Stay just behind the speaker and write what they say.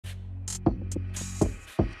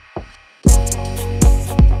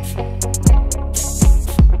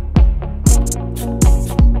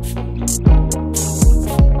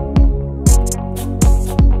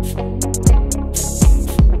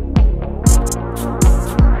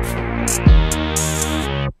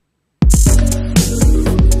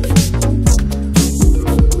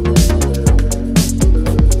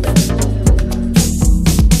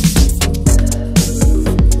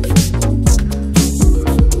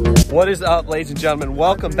What is up, ladies and gentlemen?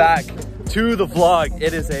 Welcome back to the vlog.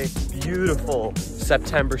 It is a beautiful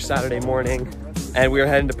September Saturday morning, and we are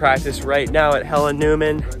heading to practice right now at Helen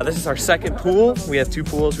Newman. This is our second pool. We have two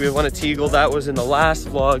pools. We have one at Teagle. That was in the last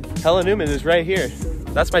vlog. Helen Newman is right here.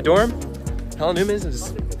 That's my dorm. Helen Newman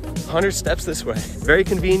is 100 steps this way. Very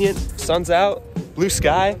convenient. Sun's out, blue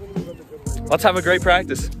sky. Let's have a great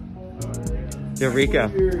practice. Yo, Rico,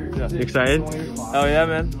 you excited? Oh yeah,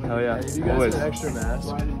 man. Oh yeah. You guys Always. an extra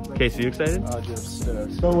mask. Casey, you excited? Just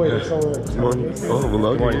so wait. Good morning. Oh,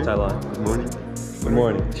 hello. Good morning, Tyler. Good morning. Good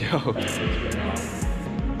morning. Yo.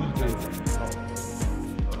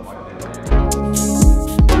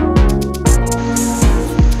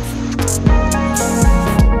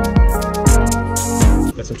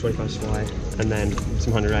 Got some 25 fly and then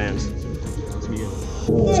some 100 IMs.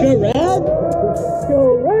 Let's go, Red! Let's go,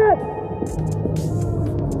 Red!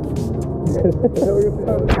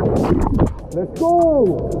 Let's go!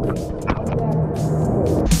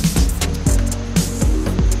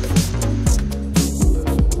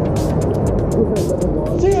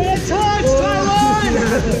 Dude, it touched! Taiwan!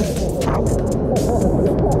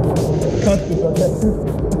 Cut this,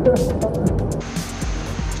 okay?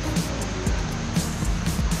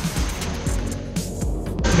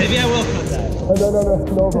 Maybe I will cut that.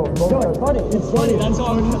 No, It's funny. It's funny. That's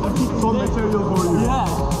all. Some material for you. Yeah.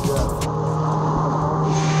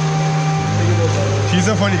 He's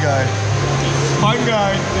a funny guy. Fun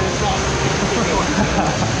guy.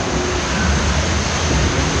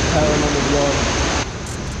 I remember the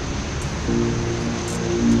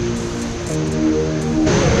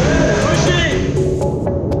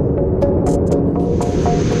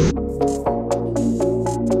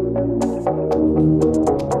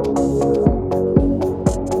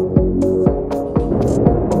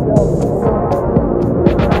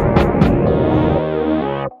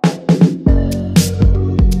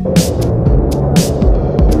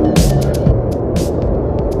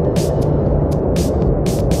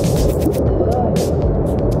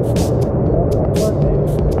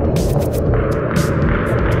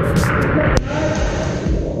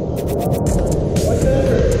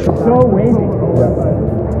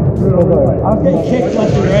I was getting kicked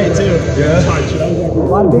left and right too. Yeah. A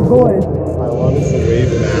lot of big boys. I love this wave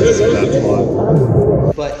mask. That's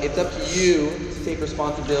fun. But it's up to you to take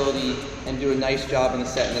responsibility and do a nice job in the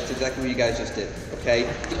set, and that's exactly what you guys just did,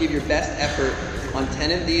 okay? To give your best effort on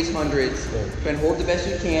 10 of these hundreds, try and hold the best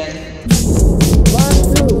you can.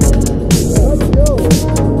 Last two. Let's go.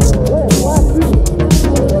 Last two.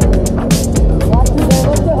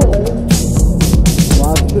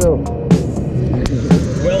 Last two.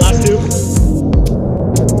 Well, last two.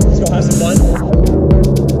 Let's go have some fun.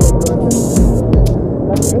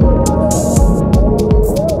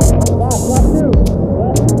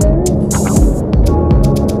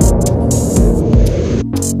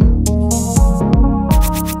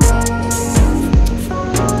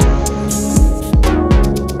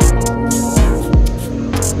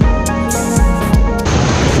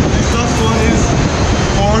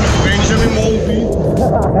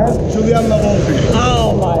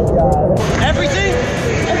 Oh my God. Everything?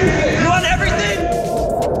 Everything. You want everything?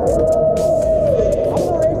 I'm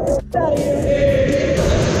gonna race this out of here.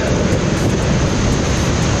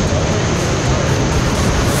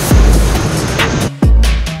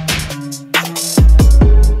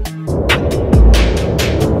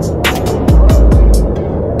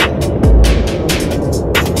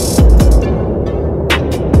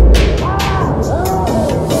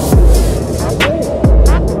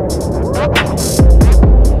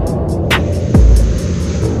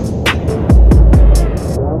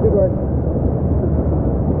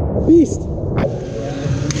 Beast. We're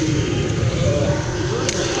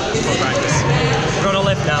going to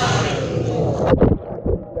lift now.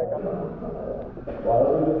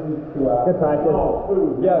 Good practice.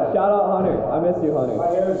 Yeah, shout out Hunter. I miss you, Hunter. My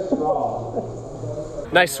hair is strong.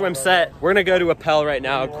 Nice swim set. We're gonna go to Appel right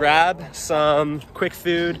now, grab some quick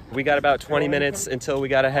food. We got about 20 minutes until we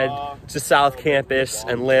gotta head to South Campus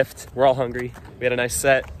and lift. We're all hungry. We had a nice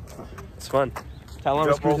set. It's fun. Talon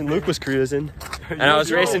was cruising, Luke was cruising. And I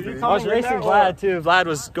was racing Vlad too. Vlad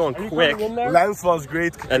was going quick. Lance was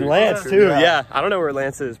great. And Lance too, yeah. I don't know where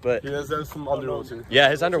Lance is, but He has some underwater. yeah,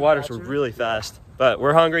 his underwaters were really fast. But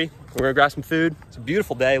we're hungry. We're gonna grab some food. It's a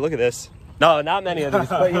beautiful day. Look at this. No, not many of these,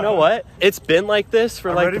 but you know what? It's been like this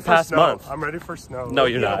for like the past month. I'm ready for snow. No,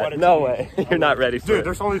 you're not. No way. You're not ready for it. Dude,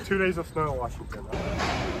 there's only 2 days of snow in Washington.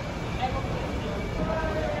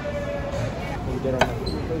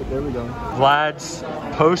 There we go. Vlad's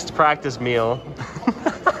post-practice meal.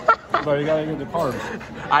 But you gotta get the carbs.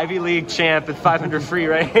 Ivy League champ at 500 free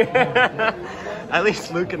right here. At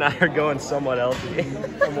least Luke and I are going somewhat healthy.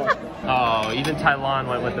 Oh, even Tylon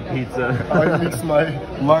went with the pizza. I mix my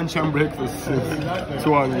lunch and breakfast. It's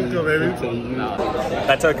 2 hungry.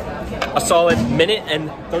 That took a solid minute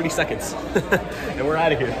and 30 seconds. And we're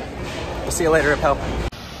out of here. We'll see you later, Appel.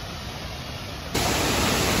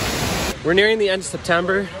 We're nearing the end of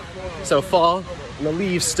September, so fall, and the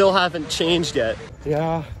leaves still haven't changed yet.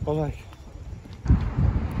 Yeah, but like...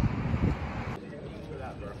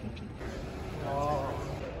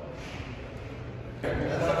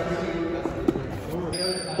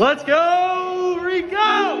 Let's go,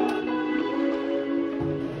 Rico!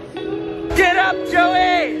 Get up,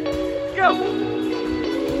 Joey! Go!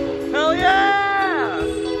 Hell yeah!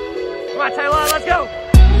 Come on, Tylon, let's go!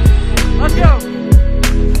 Let's go!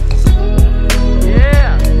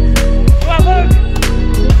 Yeah! Come on, Luke!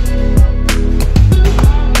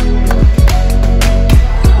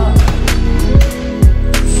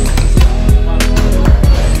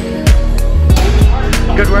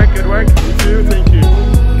 Good work, good work. Thank you, thank you.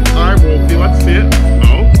 Alright, Wolfie, let's see it.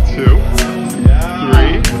 Oh, 2, 3.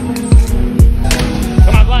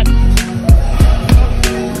 Come on, Vlad.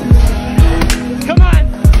 Come on.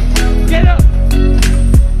 Get up.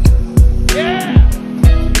 Yeah.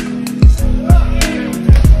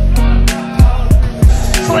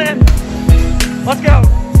 Slam. Let's go.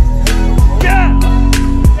 Yeah.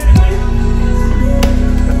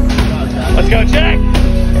 Let's go, Jack.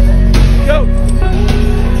 Go.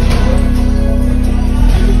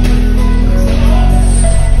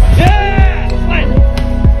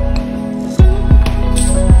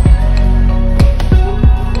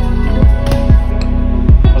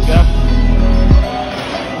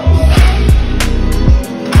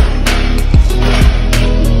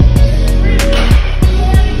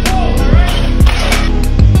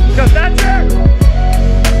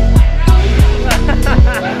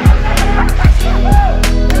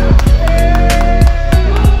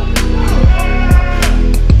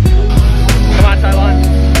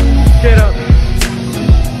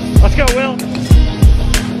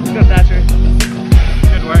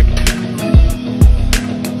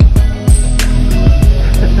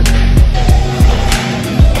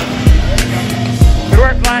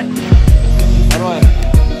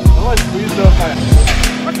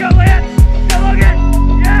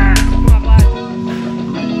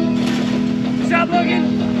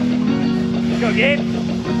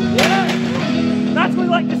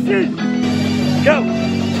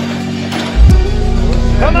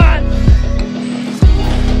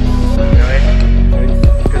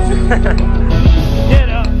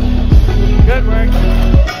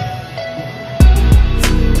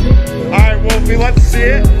 Let's see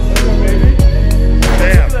it.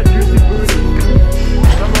 Damn.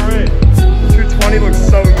 220 looks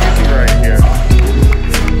so easy right here.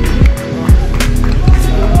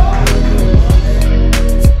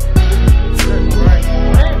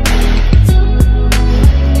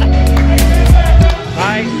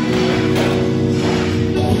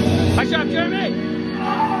 Nice job, Jeremy.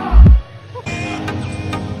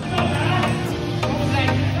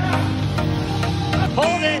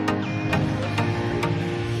 Hold it.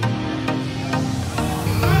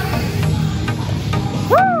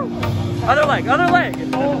 Other leg, other leg.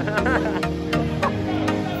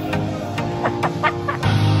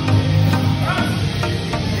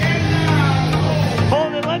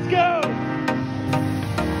 Hold it, let's go.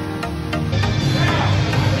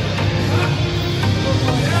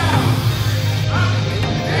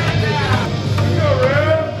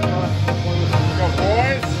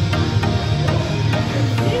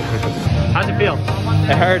 How's it feel?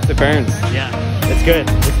 It hurts, it burns. Yeah. It's good.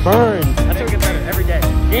 It burns. That's how we get better every day.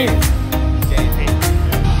 Game.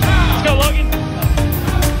 Let's go, Logan.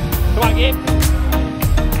 Come on, Gabe.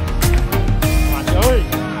 Come on, Joey.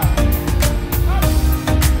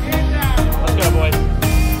 Let's go, boys.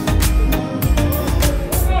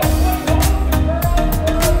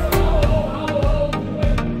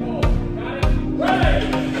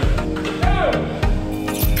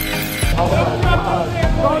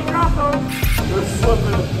 Don't drop them. You're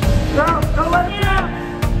slipping. Don't let it down.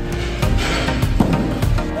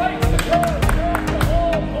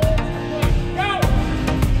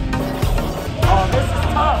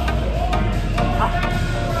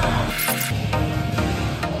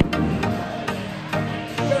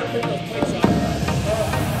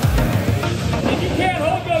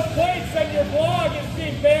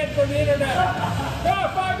 For the internet. Go,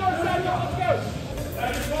 5 more seconds, let's go. I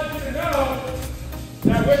just want you to know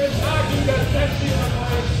that women's hockey does 10 feet on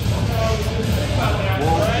so just think about that.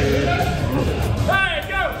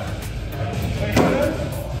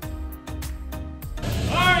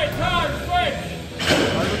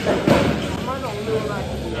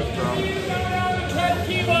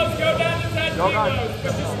 kilos,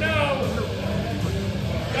 but just know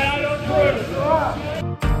that I don't do it.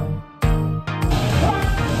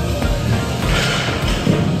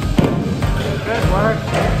 Good work.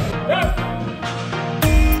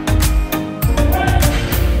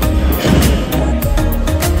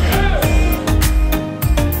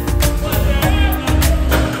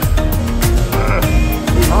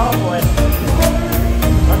 Oh boy.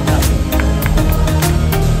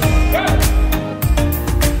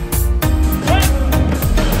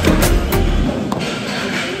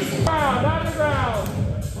 On the ground.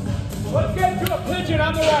 Let's get into a pigeon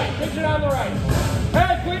on the right. Pigeon on the right.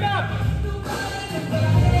 Hey, clean up.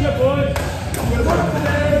 Good boys.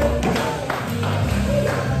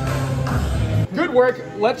 Good work.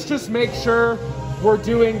 Let's just make sure we're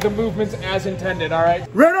doing the movements as intended, all right?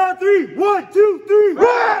 Red on 3. 1, 2, 3.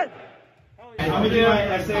 Red!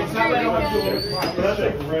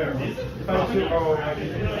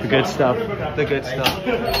 The good stuff. The good stuff.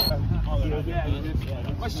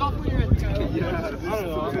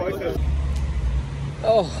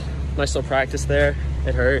 Oh, nice little practice there.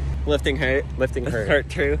 It hurt. Lifting hurt. Lifting hurt. Hurt,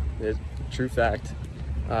 true. It's true fact.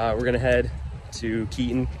 We're gonna head to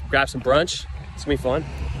Keaton, grab some brunch. It's gonna be fun.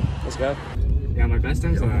 Let's go. Yeah, my best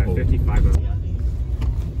time's 55.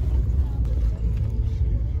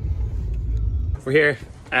 We're here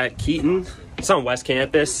at Keaton. It's on West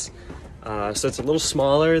Campus. So it's a little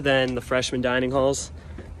smaller than the freshman dining halls,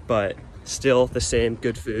 but still the same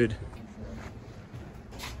good food.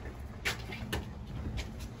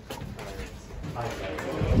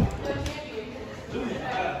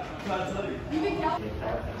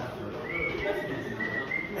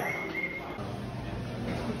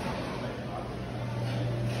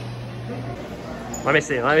 Let me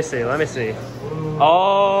see, let me see, let me see.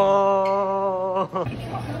 Oh!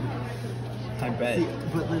 I bet.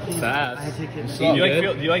 Fast. Do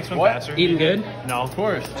you like swim faster? Eating good? No, of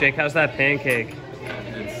course. Jake, how's that pancake?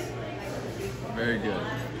 It's very good.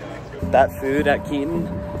 That food at Keaton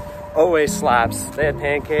always slaps. They had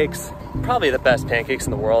pancakes, probably the best pancakes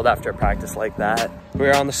in the world after a practice like that.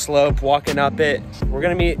 We're on the slope, walking up it. We're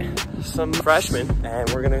gonna meet some freshmen and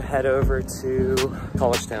we're gonna head over to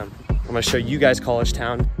College Town. I'm gonna show you guys College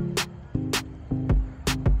Town.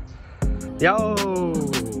 Yo!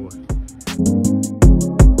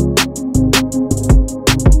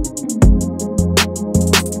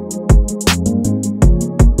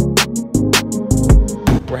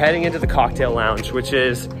 We're heading into the cocktail lounge, which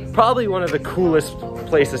is probably one of the coolest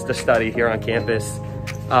places to study here on campus.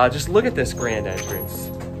 Just look at this grand entrance.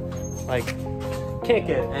 Like, can't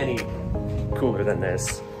get any cooler than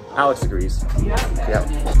this. Alex agrees. Yeah.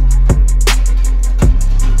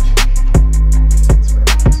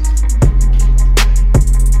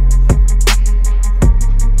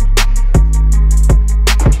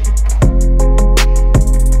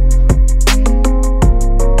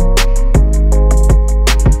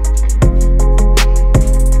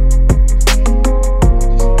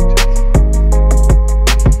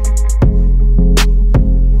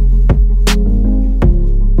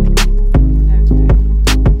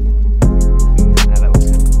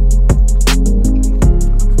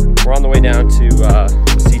 Down to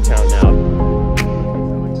Seatown now.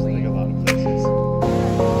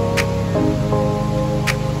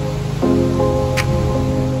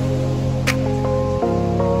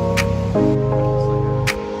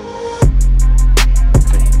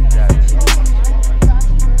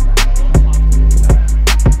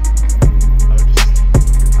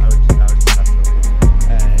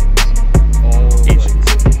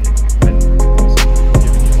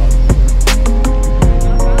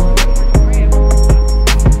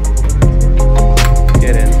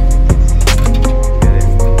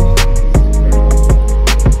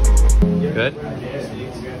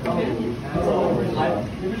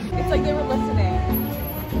 It's like they were listening.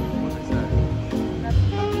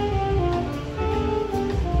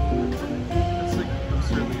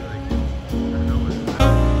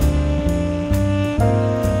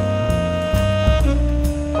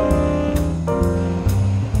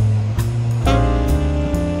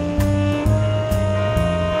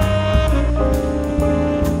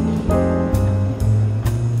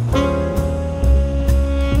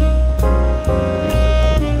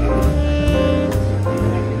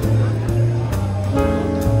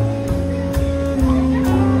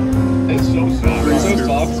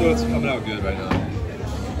 So it's coming out good right now.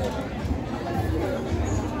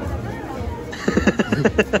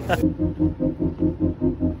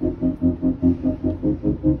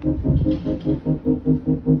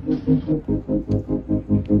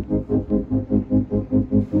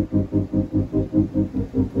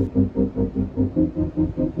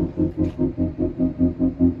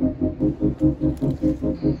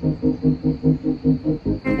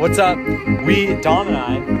 What's up? Dom and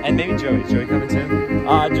I, and maybe Joey. Is Joey coming too?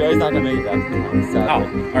 Joey's not gonna make it back. Oh,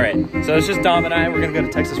 all right. So it's just Dom and I. We're gonna go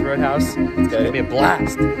to Texas Roadhouse. It's gonna be a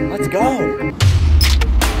blast. Let's go.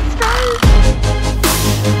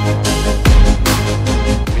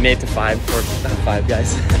 We made it to Five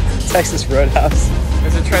Guys. Texas Roadhouse.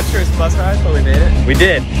 It's a treacherous bus ride, but we made it. We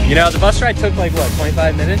did. You know, the bus ride took like what,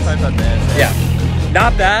 25 minutes? 25 minutes. Yeah.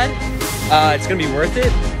 Not bad. It's gonna be worth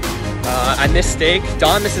it. I missed steak.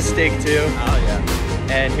 Don missed a steak too. Oh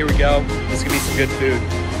yeah. And here we go. This is gonna be some good food.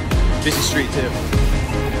 Busy street too.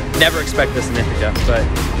 Never expect this in Ithaca, but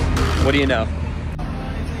what do you know?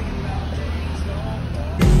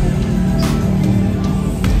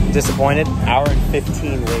 Disappointed? Hour and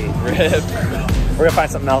 15 late. Rip. We're gonna find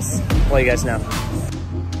something else. I'll let you guys know.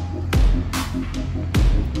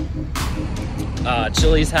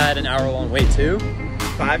 Chili's had an hour-long wait too.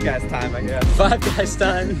 Five Guys time, I guess. Five Guys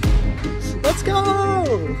time. Let's go!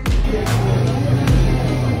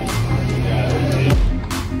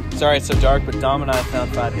 Sorry it's so dark, but Dom and I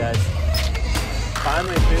found Five Guys.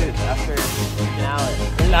 Finally food after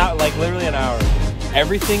an hour. Like literally an hour.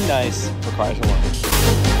 Everything nice requires a lunch.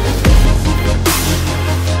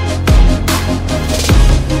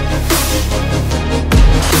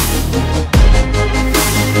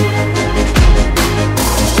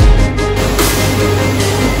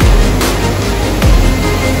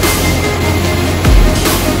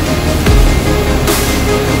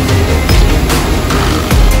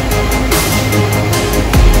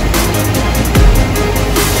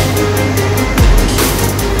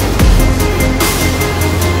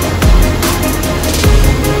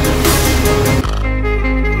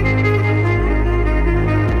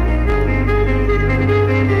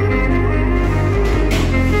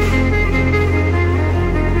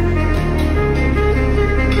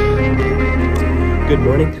 Good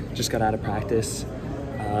morning. Just got out of practice.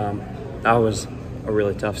 That was a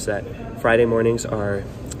really tough set. Friday mornings are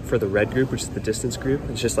for the red group, which is the distance group.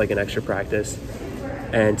 It's just like an extra practice.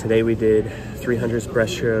 And today we did 300s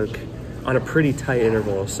breaststroke on a pretty tight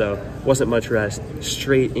interval, so wasn't much rest.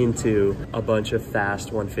 Straight into a bunch of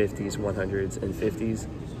fast 150s, 100s, and 50s.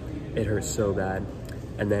 It hurt so bad.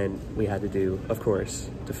 And then we had to do, of course,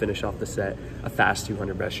 to finish off the set, a fast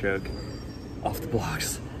 200 breaststroke off the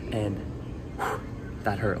blocks. And whew,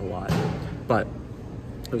 that hurt a lot, but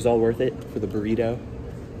it was all worth it for the burrito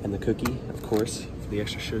and the cookie, of course, for the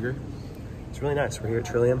extra sugar. It's really nice. We're here at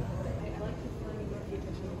Trillium.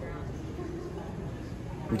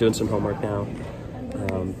 I'm doing some homework now.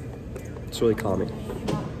 It's really calming.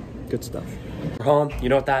 Good stuff. We're home. You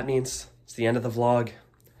know what that means? It's the end of the vlog.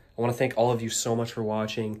 I want to thank all of you so much for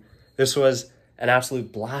watching. This was an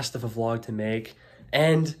absolute blast of a vlog to make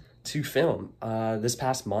and to film. This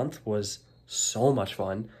past month was so much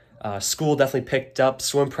fun. School definitely picked up.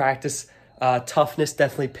 Swim practice, toughness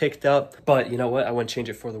definitely picked up. But you know what? I wouldn't change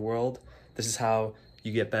it for the world. This is how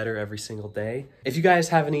you get better every single day. If you guys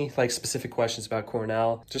have any like specific questions about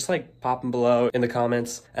Cornell, just like pop them below in the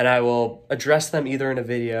comments and I will address them either in a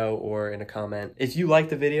video or in a comment. If you liked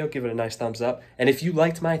the video, give it a nice thumbs up. And if you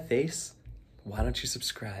liked my face, why don't you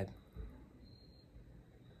subscribe?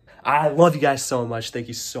 I love you guys so much. Thank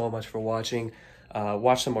you so much for watching.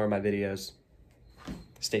 Watch some more of my videos.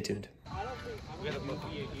 Stay tuned.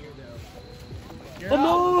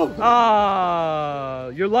 Oh no! Ah,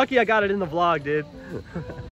 you're lucky I got it in the vlog, dude.